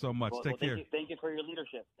thank you so much. Take care. Thank you for your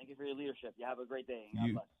leadership. Thank you for your leadership. You have a great day.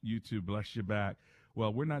 God bless. You too. Bless you back.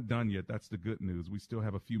 Well, we're not done yet. That's the good news. We still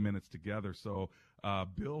have a few minutes together. So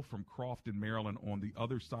Bill from Crofton, Maryland, on the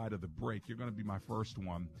other side of the break. You're going to be my first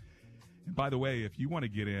one. And by the way, if you want to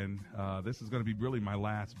get in, this is going to be really my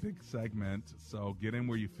last big segment. So get in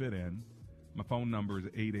where you fit in. My phone number is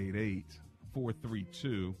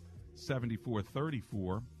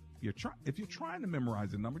 888-432-7434. If you're trying to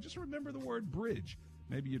memorize the number, just remember the word bridge.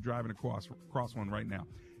 Maybe you're driving across one right now.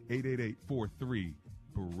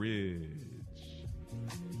 888-43-BRIDGE.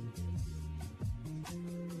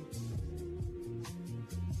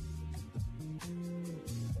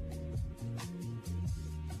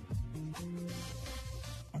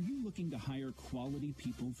 Are you looking to hire quality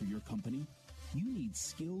people for your company? You need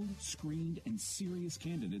skilled, screened, and serious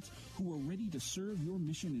candidates who are ready to serve your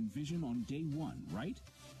mission and vision on day one, right?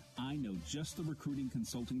 I know just the recruiting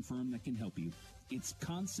consulting firm that can help you. It's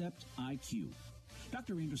Concept IQ.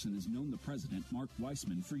 Dr. Anderson has known the president, Mark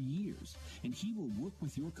Weissman, for years, and he will work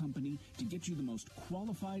with your company to get you the most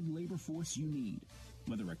qualified labor force you need.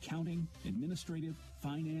 Whether accounting, administrative,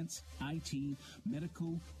 finance, IT,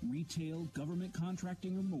 medical, retail, government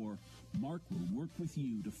contracting, or more, Mark will work with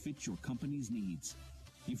you to fit your company's needs.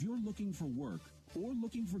 If you're looking for work or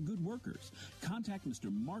looking for good workers, contact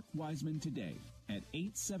Mr. Mark Weissman today at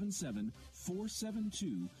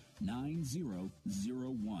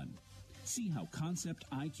 877-472-9001. See how Concept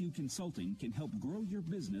IQ Consulting can help grow your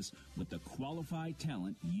business with the qualified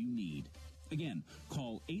talent you need. Again,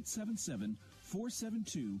 call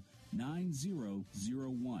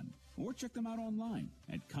 877-472-9001 or check them out online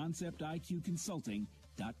at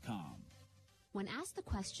conceptiqconsulting.com. When asked the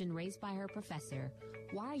question raised by her professor,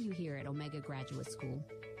 "Why are you here at Omega Graduate School?"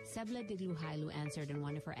 Sebla Digluhailu answered in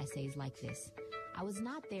one of her essays like this: "I was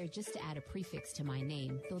not there just to add a prefix to my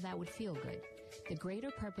name, though that would feel good. The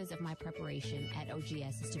greater purpose of my preparation at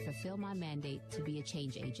OGS is to fulfill my mandate to be a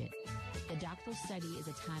change agent. The doctoral study is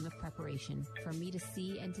a time of preparation for me to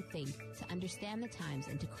see and to think, to understand the times,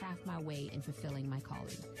 and to craft my way in fulfilling my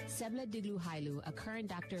calling." Sebla Digluhailu, a current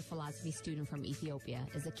Doctor of Philosophy student from Ethiopia,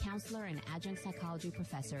 is a counselor and adjunct psychology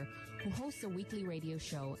professor who hosts a weekly radio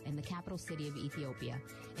show in the capital city of Ethiopia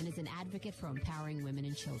and is an advocate for empowering women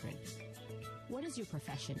and children. What is your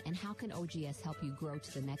profession, and how can OGS help you grow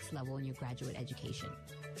to the next level in your graduate education?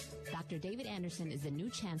 Dr. David Anderson is the new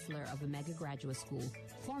chancellor of Omega Graduate School,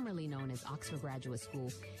 formerly known as Oxford Graduate School,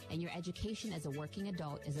 and your education as a working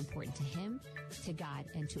adult is important to him, to God,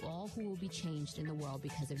 and to all who will be changed in the world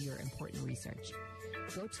because of your important research.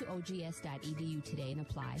 Go to ogs.edu today and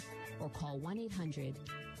apply, or call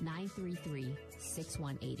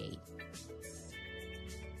 1-800-933-6188.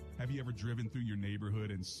 Have you ever driven through your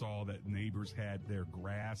neighborhood and saw that neighbors had their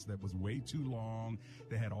grass that was way too long?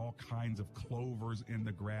 They had all kinds of clovers in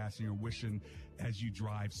the grass, and you're wishing as you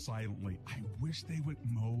drive silently, I wish they would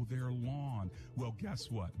mow their lawn. Well,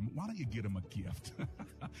 guess what? Why don't you get them a gift?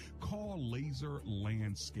 Call Laser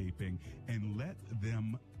Landscaping and let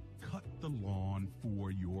them cut the lawn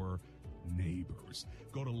for your neighbors.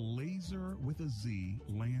 Go to Laser with a Z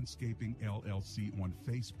Landscaping LLC on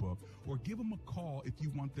Facebook, or give them a call if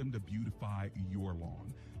you want them to beautify your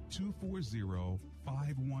lawn.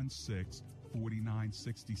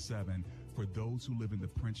 240-516-4967 for those who live in the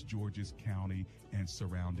Prince George's County and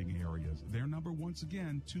surrounding areas. Their number, once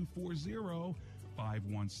again,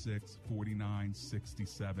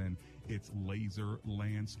 240-516-4967. It's Laser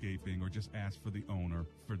Landscaping, or just ask for the owner,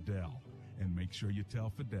 Fidel, and make sure you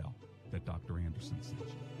tell Fidel that Dr. Anderson sent you.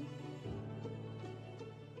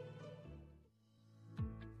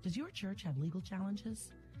 Does your church have legal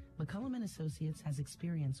challenges? McCullum & Associates has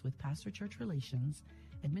experience with pastor-church relations,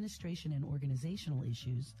 administration and organizational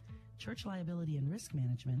issues, church liability and risk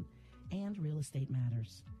management, and real estate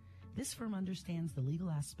matters. This firm understands the legal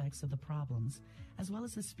aspects of the problems as well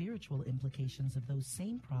as the spiritual implications of those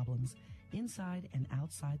same problems inside and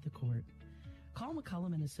outside the court. Call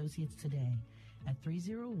McCullum & Associates today at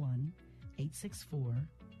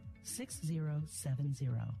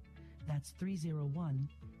 301-864-6070. That's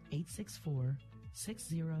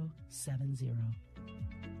 301-864-6070.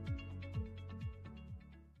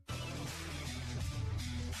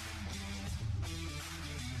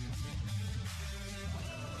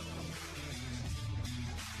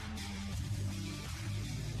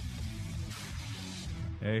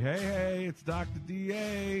 Hey, it's Dr.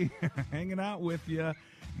 D.A. hanging out with you.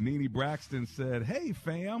 Nene Braxton said, "Hey,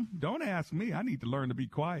 fam, don't ask me. I need to learn to be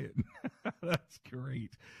quiet." That's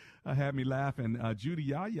great. Had me laughing. Judy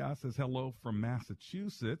Yaya says hello from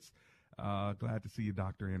Massachusetts. Glad to see you,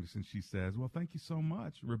 Dr. Anderson, she says. Well, thank you so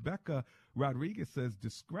much. Rebecca Rodriguez says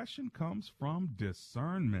discretion comes from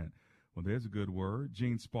discernment. Well, there's a good word.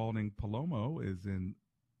 Jean Spalding Palomo is in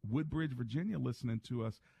Woodbridge, Virginia, listening to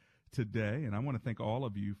us today. And I want to thank all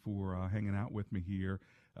of you for hanging out with me here.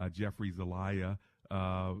 Jeffrey Zelaya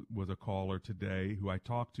was a caller today who I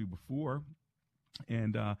talked to before.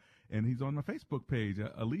 And he's on my Facebook page.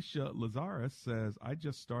 Alicia Lazarus says, I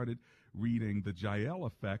just started reading The Jael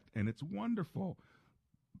Effect, and it's wonderful.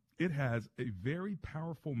 It has a very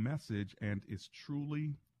powerful message and is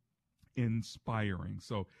truly inspiring.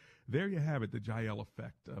 So there you have it, The Jael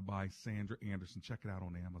Effect by Sandra Anderson. Check it out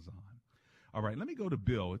on Amazon. All right, let me go to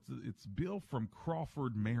Bill. It's Bill from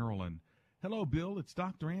Crawford, Maryland. Hello, Bill. It's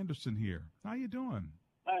Dr. Anderson here. How you doing?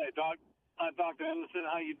 Hi, Dr. Anderson.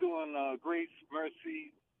 How you doing? Grace,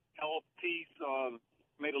 mercy, health, peace.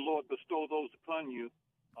 May the Lord bestow those upon you.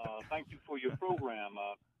 Thank you for your program.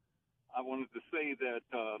 I wanted to say that,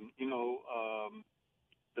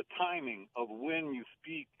 the timing of when you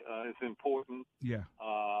speak is important. Yeah.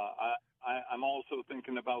 I'm also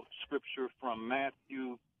thinking about scripture from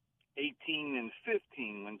Matthew 18 and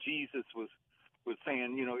 15 when Jesus was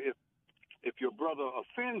saying, if your brother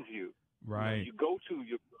offends you, right, you go to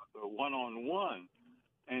your brother one-on-one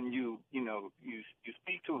and you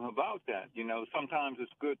speak to him about that. Sometimes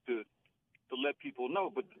it's good to let people know,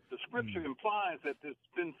 but the scripture implies that there's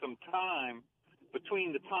been some time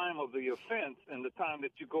between the time of the offense and the time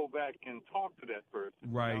that you go back and talk to that person.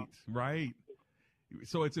 Right, right.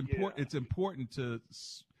 So it's important. Yeah. It's important to.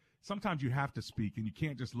 Sometimes you have to speak, and you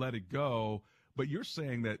can't just let it go. But you're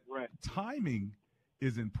saying that timing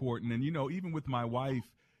is important, and even with my wife,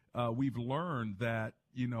 we've learned that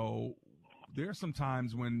there are some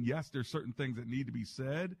times when there's certain things that need to be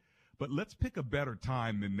said, but let's pick a better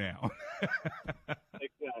time than now.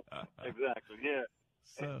 Exactly. Yeah.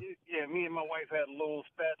 So. Me and my wife had a little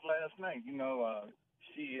spat last night.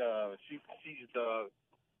 She's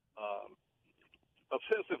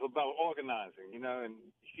obsessive about organizing, and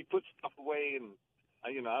she puts stuff away, and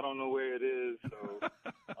I don't know where it is. So,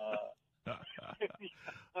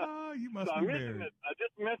 oh, you must so be married. I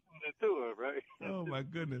just mentioned it to her, right? Oh my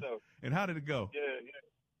goodness! So, and how did it go?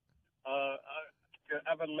 I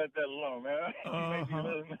better let that alone, man.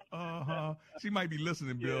 She might be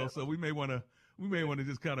listening, Bill. So we may want to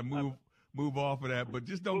just kind of move off of that, but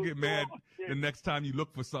just don't get mad the next time you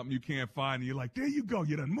look for something you can't find, and you're like, there you go,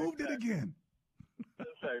 you done moved it again. That's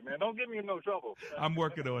right, man. Don't get me in no trouble. I'm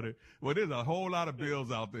working on it. Well, there's a whole lot of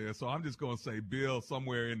Bills out there, so I'm just going to say Bill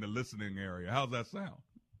somewhere in the listening area. How's that sound?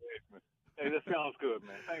 Hey, that sounds good,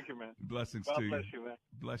 man. Thank you, man. Blessings God to you. bless you, man.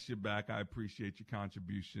 Bless you back. I appreciate your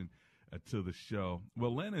contribution to the show.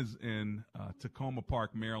 Well, Lynn is in Tacoma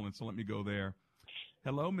Park, Maryland, so let me go there.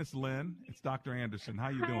 Hello, Miss Lynn. It's Dr. Anderson. How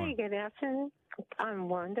you doing? Hi, good afternoon. I'm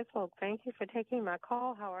wonderful. Thank you for taking my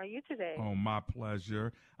call. How are you today? Oh, my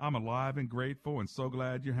pleasure. I'm alive and grateful and so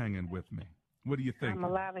glad you're hanging with me. What do you think? I'm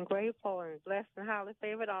alive and grateful and blessed and highly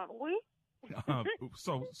favored, aren't we?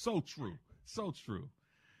 So true. So true.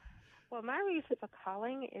 Well, my reason for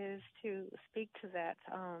calling is to speak to that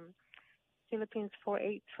Philippians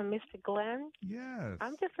 4:8 from Mr. Glenn. Yes.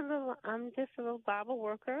 I'm just a little Bible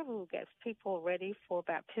worker who gets people ready for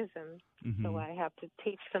baptism. Mm-hmm. So I have to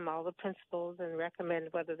teach them all the principles and recommend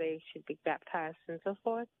whether they should be baptized and so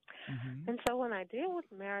forth. Mm-hmm. And so when I deal with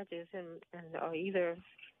marriages or either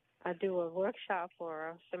I do a workshop or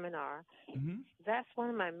a seminar, mm-hmm. that's one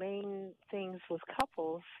of my main things with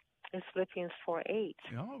couples is Philippians 4:8.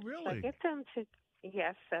 Oh, really? So I get them to.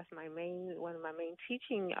 Yes, that's one of my main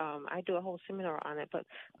teaching. I do a whole seminar on it, but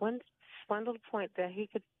one little point that he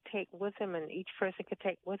could take with him and each person could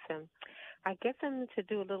take with him, I get them to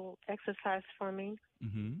do a little exercise for me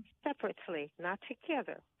mm-hmm. separately, not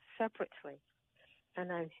together, separately.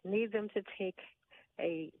 And I need them to take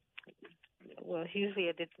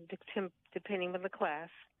usually depending on the class,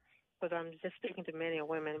 whether I'm just speaking to men or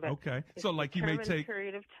women. But okay. So like you may take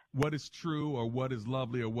what is true or what is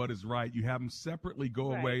lovely or what is right. You have them separately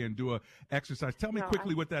go away and do a exercise. Tell me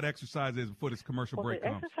quickly what that exercise is before this commercial break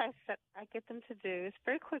comes. The exercise that I get them to do is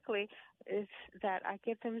very quickly is that I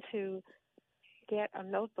get them to get a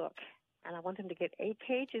notebook, and I want them to get 8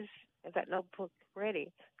 pages of that notebook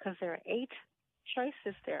ready because there are 8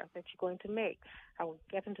 choices there that you're going to make. I will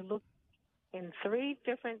get them to look in 3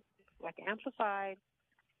 different, like Amplified,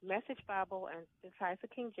 Message Bible, and besides the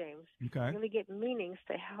King James, really get meanings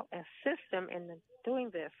to help assist them in doing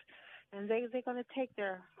this. And they're going to take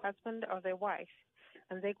their husband or their wife,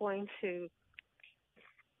 and they're going to,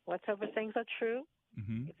 whatever things are true,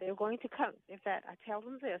 if they're going to come, I tell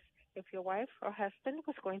them this, if your wife or husband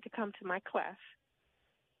was going to come to my class,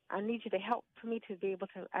 I need you to help for me to be able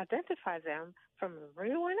to identify them from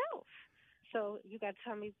everyone else. So you got to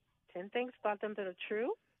tell me 10 things about them that are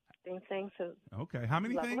true, 10 things that Okay. How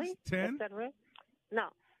many lovely, things? 10? No.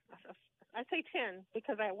 I say 10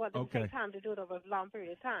 because I wasn't take time to do it over a long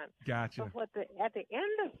period of time. Gotcha. But at the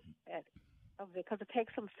end of it, because it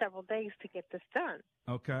takes them several days to get this done.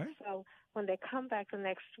 Okay. So when they come back the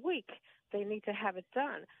next week, they need to have it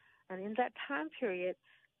done. And in that time period,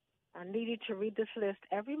 I need you to read this list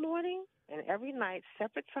every morning and every night,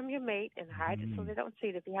 separate from your mate, and hide it so they don't see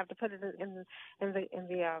it. If you have to put it in the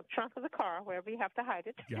trunk of the car, wherever you have to hide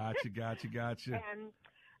it. Gotcha.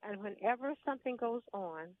 And whenever something goes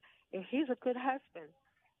on, if he's a good husband,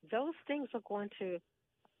 those things are going to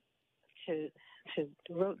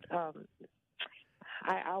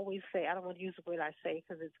I always say, I don't want to use the word I say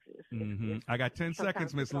because it's I got 10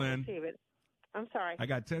 seconds, Miss Lynn. I'm sorry. I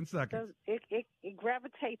got 10 seconds. It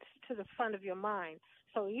gravitates to the front of your mind.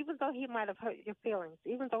 So even though he might have hurt your feelings,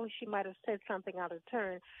 even though she might have said something out of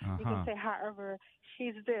turn, you can say, however,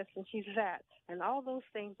 she's this and she's that. And all those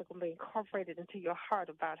things are going to be incorporated into your heart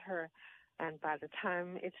about her. And by the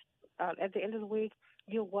time it's at the end of the week,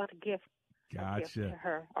 you'll want to give a gift to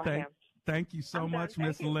her or him. Thank you so much,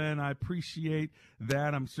 Miss Lynn. I appreciate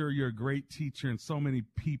that. I'm sure you're a great teacher, and so many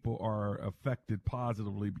people are affected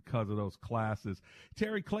positively because of those classes.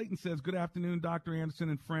 Terry Clayton says, good afternoon, Dr. Anderson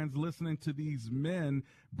and friends. Listening to these men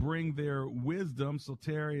bring their wisdom. So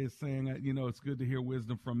Terry is saying, it's good to hear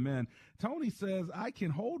wisdom from men. Tony says, I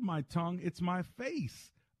can hold my tongue. It's my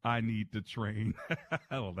face I need to train.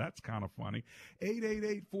 Oh, that's kind of funny.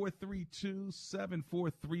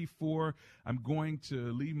 888-432-7434. I'm going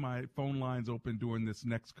to leave my phone lines open during this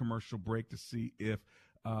next commercial break to see if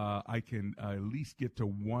I can at least get to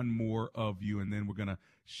one more of you, and then we're going to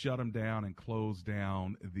shut them down and close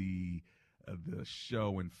down the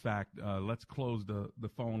show. In fact, let's close the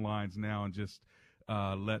phone lines now and just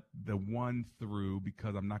let the one through,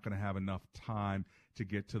 because I'm not going to have enough time to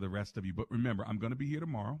get to the rest of you. But remember, I'm going to be here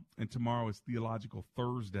tomorrow, and tomorrow is Theological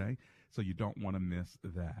Thursday, so you don't want to miss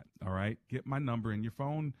that. All right? Get my number in your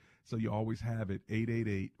phone so you always have it,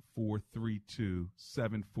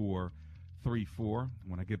 888-432-7434.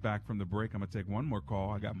 When I get back from the break, I'm going to take one more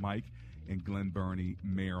call. I got Mike in Glen Burnie,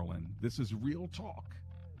 Maryland. This is Real Talk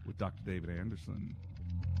with Dr. David Anderson.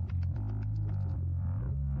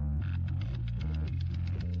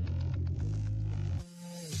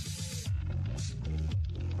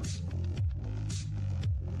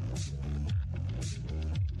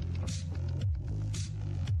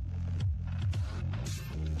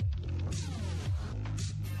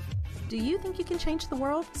 Do you think you can change the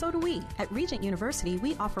world? So do we. At Regent University,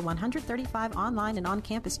 we offer 135 online and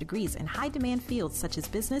on-campus degrees in high-demand fields such as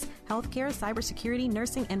business, healthcare, cybersecurity,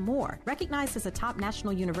 nursing, and more. Recognized as a top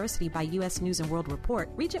national university by U.S. News & World Report,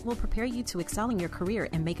 Regent will prepare you to excel in your career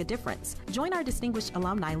and make a difference. Join our distinguished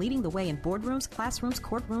alumni leading the way in boardrooms, classrooms,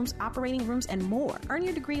 courtrooms, operating rooms, and more. Earn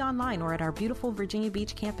your degree online or at our beautiful Virginia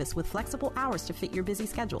Beach campus with flexible hours to fit your busy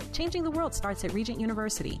schedule. Changing the world starts at Regent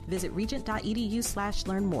University. Visit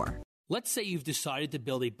regent.edu/learn more. Let's say you've decided to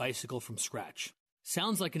build a bicycle from scratch.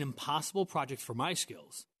 Sounds like an impossible project for my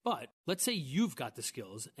skills, but let's say you've got the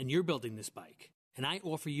skills and you're building this bike, and I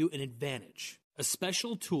offer you an advantage, a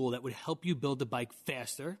special tool that would help you build the bike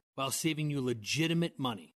faster while saving you legitimate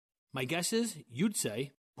money. My guess is you'd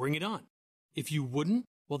say, bring it on. If you wouldn't,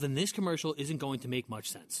 well then this commercial isn't going to make much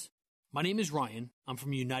sense. My name is Ryan, I'm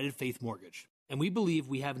from United Faith Mortgage, and we believe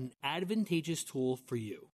we have an advantageous tool for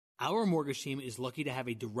you. Our mortgage team is lucky to have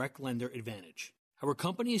a direct lender advantage. Our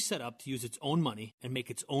company is set up to use its own money and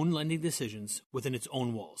make its own lending decisions within its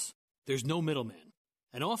own walls. There's no middleman.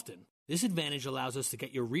 And often, this advantage allows us to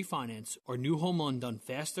get your refinance or new home loan done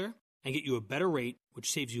faster and get you a better rate,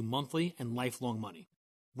 which saves you monthly and lifelong money.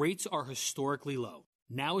 Rates are historically low.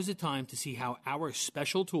 Now is the time to see how our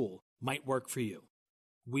special tool might work for you.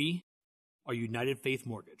 We are United Faith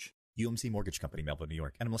Mortgage. UMC Mortgage Company, Melville, New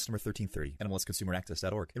York. NMLS number 1330.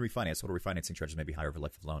 NMLSConsumerAccess.org. In refinance, total refinance charges may be higher over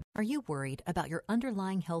life of loan. Are you worried about your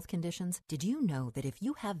underlying health conditions? Did you know that if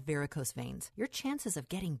you have varicose veins, your chances of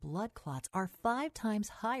getting blood clots are 5 times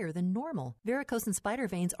higher than normal? Varicose and spider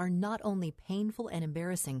veins are not only painful and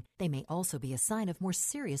embarrassing, they may also be a sign of more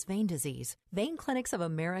serious vein disease. Vein Clinics of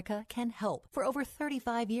America can help. For over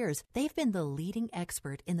 35 years, they've been the leading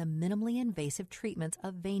expert in the minimally invasive treatments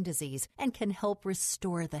of vein disease and can help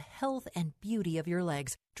restore the health and beauty of your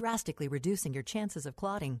legs, drastically reducing your chances of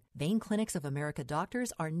clotting. Vein Clinics of America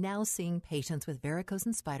doctors are now seeing patients with varicose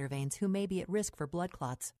and spider veins who may be at risk for blood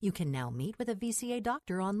clots. You can now meet with a VCA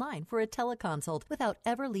doctor online for a teleconsult without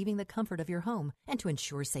ever leaving the comfort of your home. And to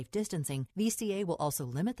ensure safe distancing, VCA will also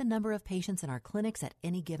limit the number of patients in our clinics at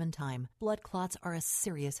any given time. Blood clots are a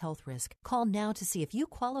serious health risk. Call now to see if you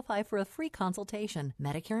qualify for a free consultation.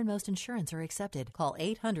 Medicare and most insurance are accepted. Call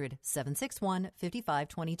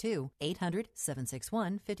 800-761-5522.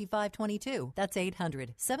 800-761-5522. That's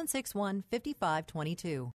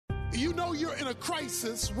 800-761-5522. You know you're in a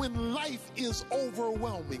crisis when life is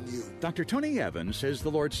overwhelming you. Dr. Tony Evans says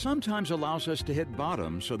the Lord sometimes allows us to hit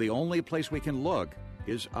bottom, so the only place we can look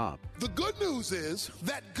is up. The good news is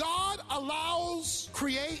that God allows,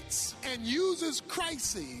 creates, and uses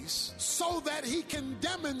crises so that he can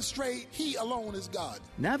demonstrate he alone is God.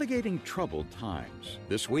 Navigating troubled times.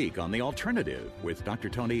 This week on The Alternative with Dr.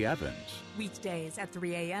 Tony Evans. Weekdays at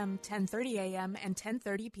 3 a.m., 10:30 a.m., and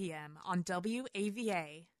 10:30 p.m. on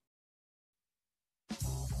WAVA.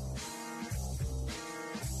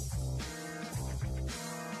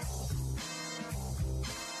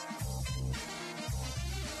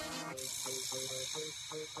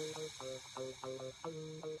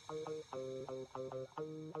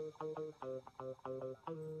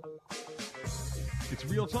 It's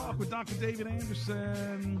Real Talk with Dr. David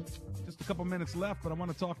Anderson. Just a couple minutes left, but I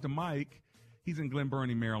want to talk to Mike. He's in Glen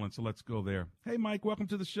Burnie, Maryland, so let's go there. Hey, Mike, welcome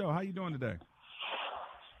to the show. How you doing today?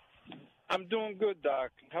 I'm doing good,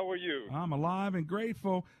 Doc. How are you? I'm alive and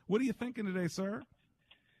grateful. What are you thinking today, sir?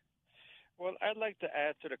 Well, I'd like to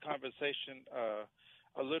add to the conversation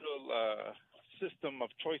a little system of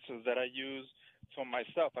choices that I use for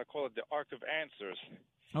myself. I call it the Arc of Answers.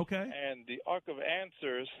 Okay. And the Arc of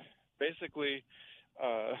Answers basically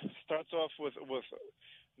starts off with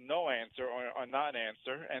no answer or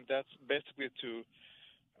non-answer, and that's basically to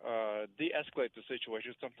de-escalate the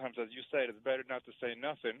situation. Sometimes, as you said, it's better not to say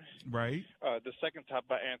nothing. Right. The second type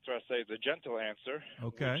of answer, I say, is a gentle answer.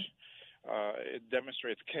 Okay. Which, it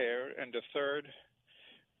demonstrates care. And the third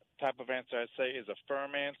type of answer, I say, is a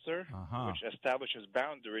firm answer, which establishes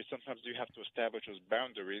boundaries. Sometimes you have to establish those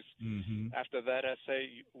boundaries. Mm-hmm. After that, I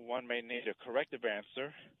say one may need a corrective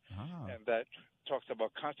answer, and that talks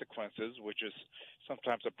about consequences, which is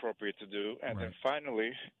sometimes appropriate to do. And then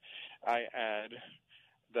finally, I add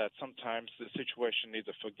that sometimes the situation needs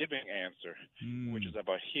a forgiving answer, which is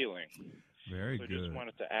about healing. Very good. So just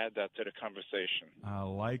wanted to add that to the conversation. I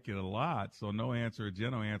like it a lot. So no answer, a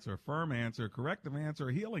gentle answer, a firm answer, a corrective answer,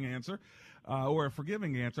 a healing answer, or a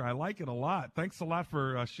forgiving answer. I like it a lot. Thanks a lot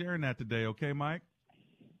for sharing that today. Okay, Mike?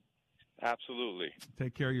 Absolutely.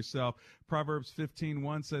 Take care of yourself. Proverbs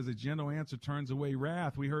 15:1 says a gentle answer turns away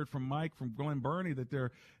wrath. We heard from Mike from Glen Burnie that there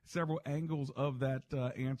are several angles of that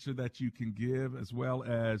answer that you can give, as well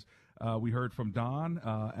as we heard from Don.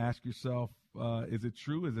 Ask yourself, is it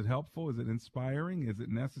true? Is it helpful? Is it inspiring? Is it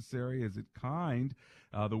necessary? Is it kind?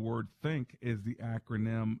 The word think is the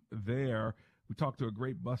acronym there. We talked to a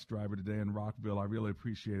great bus driver today in Rockville. I really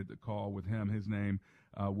appreciated the call with him. His name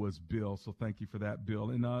was Bill, so thank you for that,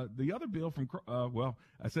 Bill. And the other Bill from, well,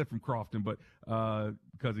 I said from Crofton, but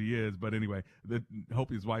because he is. But anyway,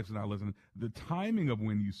 hope his wife's not listening. The timing of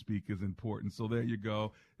when you speak is important. So there you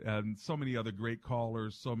go. And so many other great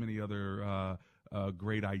callers, so many other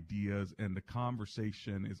great ideas, and the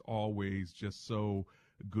conversation is always just so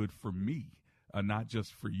good for me. Not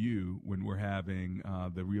just for you when we're having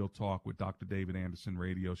the Real Talk with Dr. David Anderson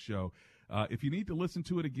radio show. If you need to listen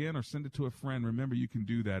to it again or send it to a friend, remember you can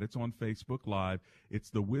do that. It's on Facebook Live. It's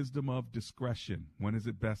the wisdom of discretion. When is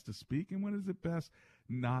it best to speak and when is it best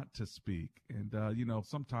not to speak? And,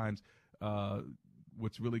 sometimes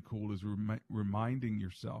what's really cool is reminding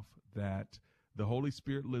yourself that the Holy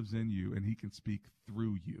Spirit lives in you and he can speak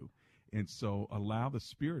through you. And so allow the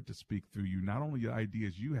Spirit to speak through you, not only the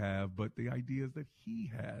ideas you have, but the ideas that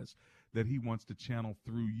he has, that he wants to channel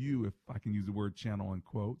through you, if I can use the word channel in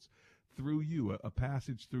quotes, through you, a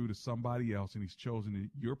passage through to somebody else. And he's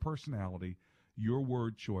chosen your personality, your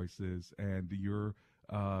word choices, and your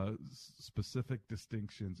specific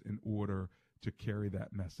distinctions in order to carry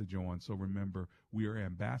that message on. So remember, we are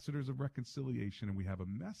ambassadors of reconciliation, and we have a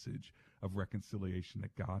message of reconciliation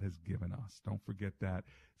that God has given us. Don't forget that,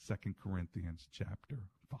 2 Corinthians chapter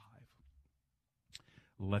 5.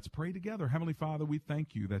 Let's pray together. Heavenly Father, we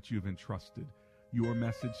thank you that you've entrusted your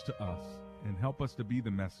message to us, and help us to be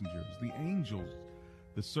the messengers, the angels,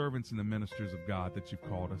 the servants and the ministers of God that you've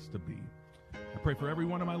called us to be. I pray for every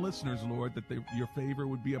one of my listeners, Lord, that your favor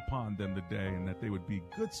would be upon them today and that they would be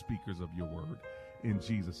good speakers of your word. In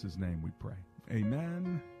Jesus' name we pray.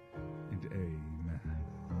 Amen and amen.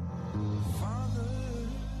 Father,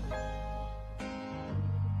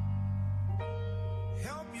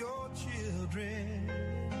 help your children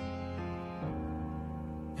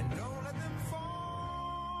and don't let them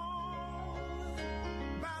fall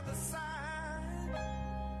by the side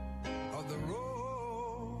of the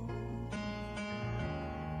road,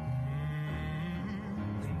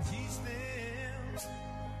 and teach them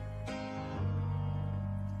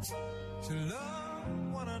to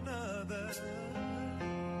love one another.